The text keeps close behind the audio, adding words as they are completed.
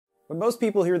When most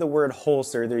people hear the word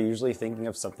holster, they're usually thinking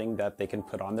of something that they can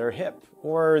put on their hip,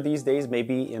 or these days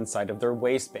maybe inside of their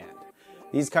waistband.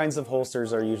 These kinds of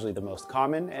holsters are usually the most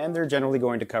common, and they're generally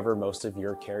going to cover most of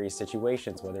your carry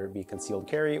situations, whether it be concealed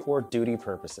carry or duty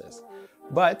purposes.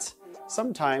 But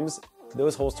sometimes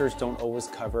those holsters don't always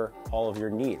cover all of your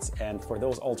needs, and for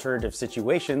those alternative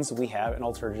situations, we have an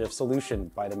alternative solution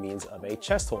by the means of a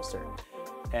chest holster.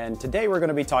 And today we're going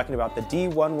to be talking about the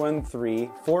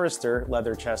D113 Forester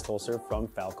leather chest holster from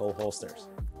Falco Holsters.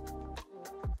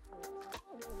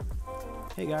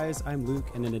 Hey guys, I'm Luke,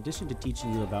 and in addition to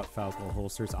teaching you about Falco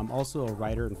holsters, I'm also a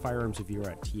writer and firearms reviewer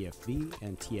at TFB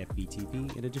and TFB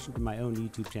TV, in addition to my own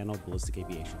YouTube channel, Ballistic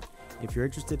Aviation. If you're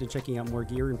interested in checking out more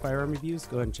gear and firearm reviews,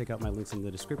 go ahead and check out my links in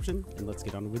the description, and let's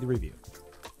get on with the review.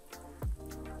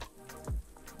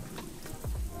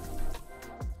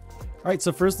 Alright,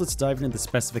 so first let's dive into the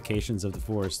specifications of the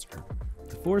Forester.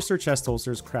 The Forester chest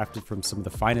holster is crafted from some of the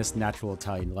finest natural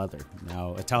Italian leather.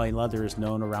 Now, Italian leather is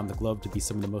known around the globe to be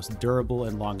some of the most durable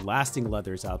and long-lasting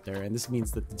leathers out there, and this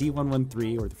means that the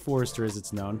D113, or the Forester as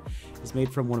it's known, is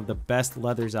made from one of the best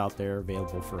leathers out there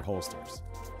available for holsters.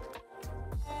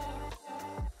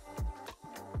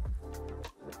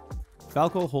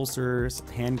 Falco holsters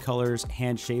hand colors,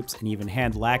 hand shapes, and even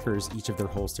hand lacquers each of their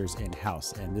holsters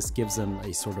in-house, and this gives them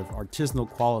a sort of artisanal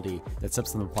quality that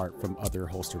sets them apart from other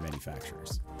holster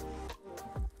manufacturers.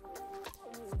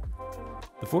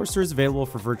 The Forester is available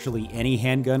for virtually any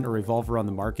handgun or revolver on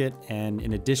the market, and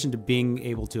in addition to being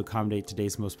able to accommodate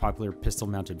today's most popular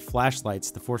pistol-mounted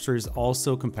flashlights, the Forester is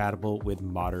also compatible with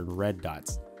modern red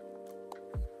dots.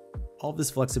 All of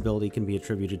this flexibility can be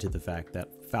attributed to the fact that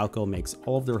Falco makes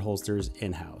all of their holsters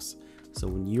in-house. So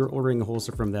when you're ordering a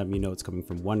holster from them, you know it's coming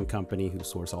from one company who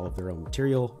source all of their own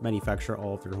material, manufacture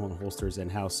all of their own holsters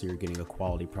in-house, so you're getting a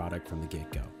quality product from the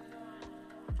get-go.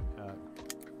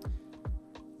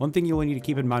 One thing you'll need to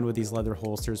keep in mind with these leather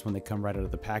holsters when they come right out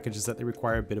of the package is that they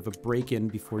require a bit of a break-in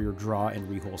before your draw and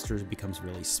reholster becomes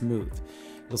really smooth.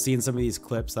 You'll see in some of these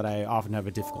clips that I often have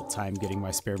a difficult time getting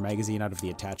my spare magazine out of the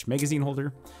attached magazine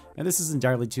holder, and this is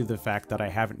entirely due to the fact that I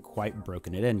haven't quite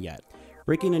broken it in yet.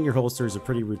 Breaking in your holster is a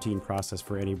pretty routine process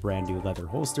for any brand new leather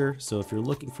holster, so if you're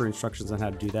looking for instructions on how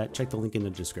to do that, check the link in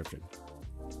the description.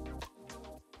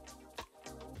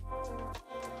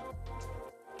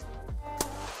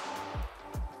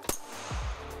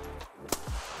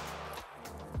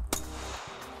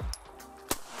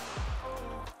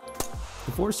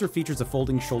 The Forester features a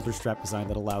folding shoulder strap design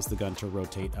that allows the gun to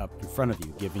rotate up in front of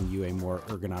you, giving you a more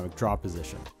ergonomic draw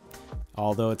position.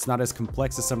 Although it's not as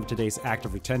complex as some of today's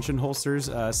active retention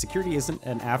holsters, security isn't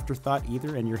an afterthought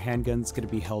either, and your handgun's going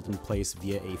to be held in place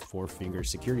via a 4-finger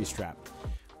security strap.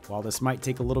 While this might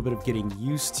take a little bit of getting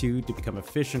used to become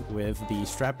efficient with, the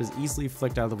strap is easily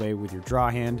flicked out of the way with your draw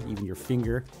hand, even your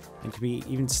finger, and can be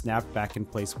even snapped back in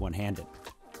place one-handed.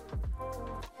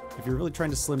 If you're really trying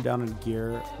to slim down in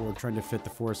gear or trying to fit the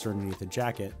Forester underneath a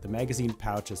jacket, the magazine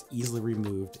pouch is easily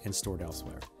removed and stored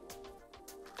elsewhere.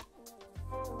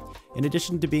 In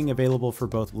addition to being available for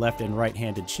both left and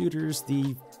right-handed shooters,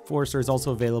 the Forester is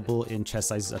also available in chest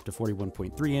sizes up to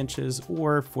 41.3 inches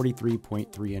or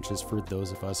 43.3 inches for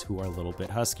those of us who are a little bit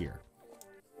huskier.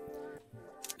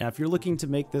 Now, if you're looking to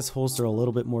make this holster a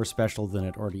little bit more special than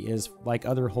it already is, like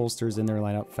other holsters in their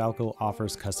lineup, Falco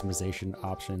offers customization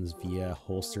options via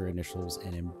holster initials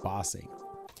and embossing.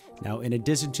 Now, in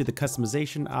addition to the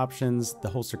customization options, the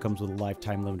holster comes with a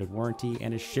lifetime limited warranty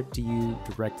and is shipped to you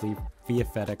directly via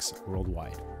FedEx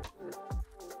worldwide.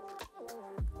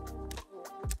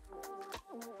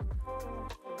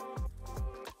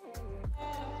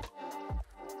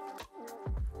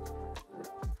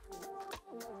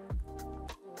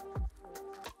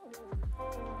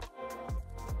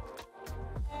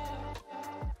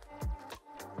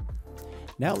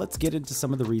 Now let's get into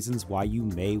some of the reasons why you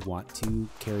may want to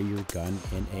carry your gun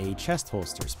in a chest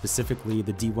holster, specifically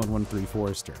the D113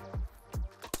 Forester.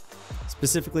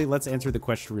 Specifically, let's answer the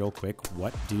question real quick: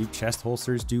 what do chest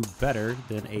holsters do better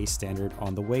than a standard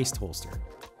on-the-waist holster?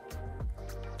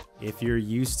 If you're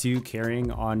used to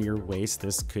carrying on your waist,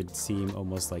 this could seem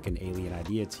almost like an alien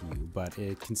idea to you, but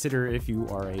consider if you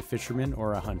are a fisherman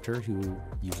or a hunter who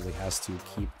usually has to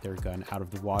keep their gun out of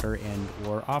the water and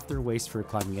or off their waist for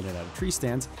climbing in and out of tree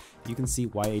stands, you can see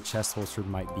why a chest holster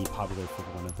might be popular for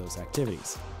one of those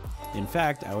activities. In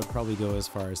fact, I would probably go as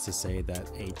far as to say that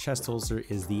a chest holster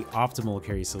is the optimal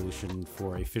carry solution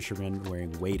for a fisherman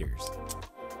wearing waders.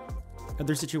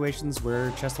 Other situations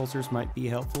where chest holsters might be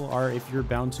helpful are if you're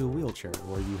bound to a wheelchair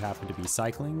or you happen to be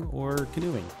cycling or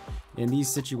canoeing. In these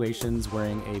situations,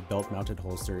 wearing a belt-mounted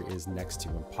holster is next to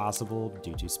impossible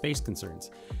due to space concerns.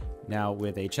 Now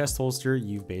with a chest holster,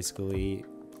 you've basically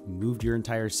moved your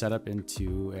entire setup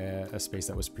into a space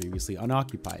that was previously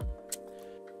unoccupied.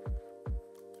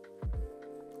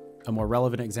 A more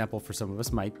relevant example for some of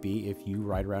us might be if you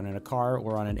ride around in a car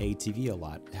or on an ATV a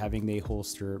lot. Having the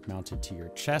holster mounted to your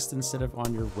chest instead of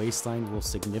on your waistline will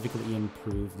significantly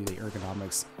improve the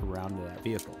ergonomics around that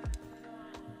vehicle.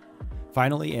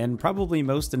 Finally, and probably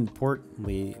most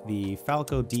importantly, the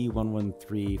Falco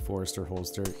D113 Forester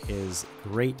holster is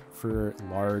great for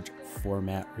large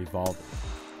format revolvers.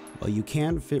 While you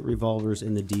can fit revolvers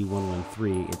in the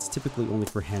D113, it's typically only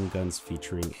for handguns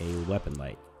featuring a weapon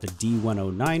light. The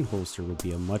D109 holster would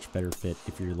be a much better fit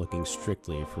if you're looking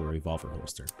strictly for a revolver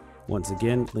holster. Once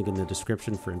again, link in the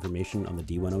description for information on the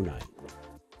D109.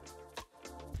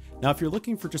 Now, if you're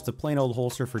looking for just a plain old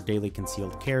holster for daily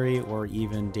concealed carry or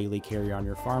even daily carry on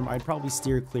your farm, I'd probably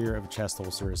steer clear of a chest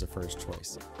holster as a first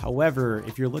choice. However,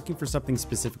 if you're looking for something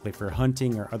specifically for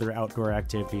hunting or other outdoor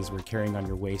activities where carrying on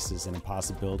your waist is an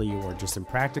impossibility or just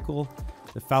impractical,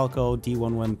 the Falco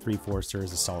D113 Forester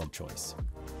is a solid choice.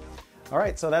 All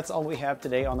right, so that's all we have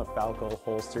today on the Falco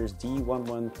Holsters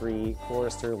D113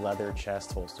 Forester leather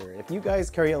chest holster. If you guys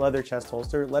carry a leather chest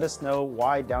holster, let us know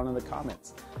why down in the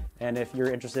comments. And if you're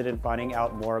interested in finding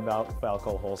out more about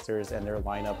Falco holsters and their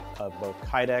lineup of both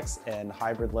Kydex and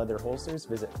hybrid leather holsters,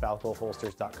 visit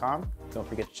falcoholsters.com. Don't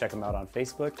forget to check them out on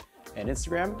Facebook and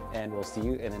Instagram, and we'll see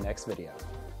you in the next video.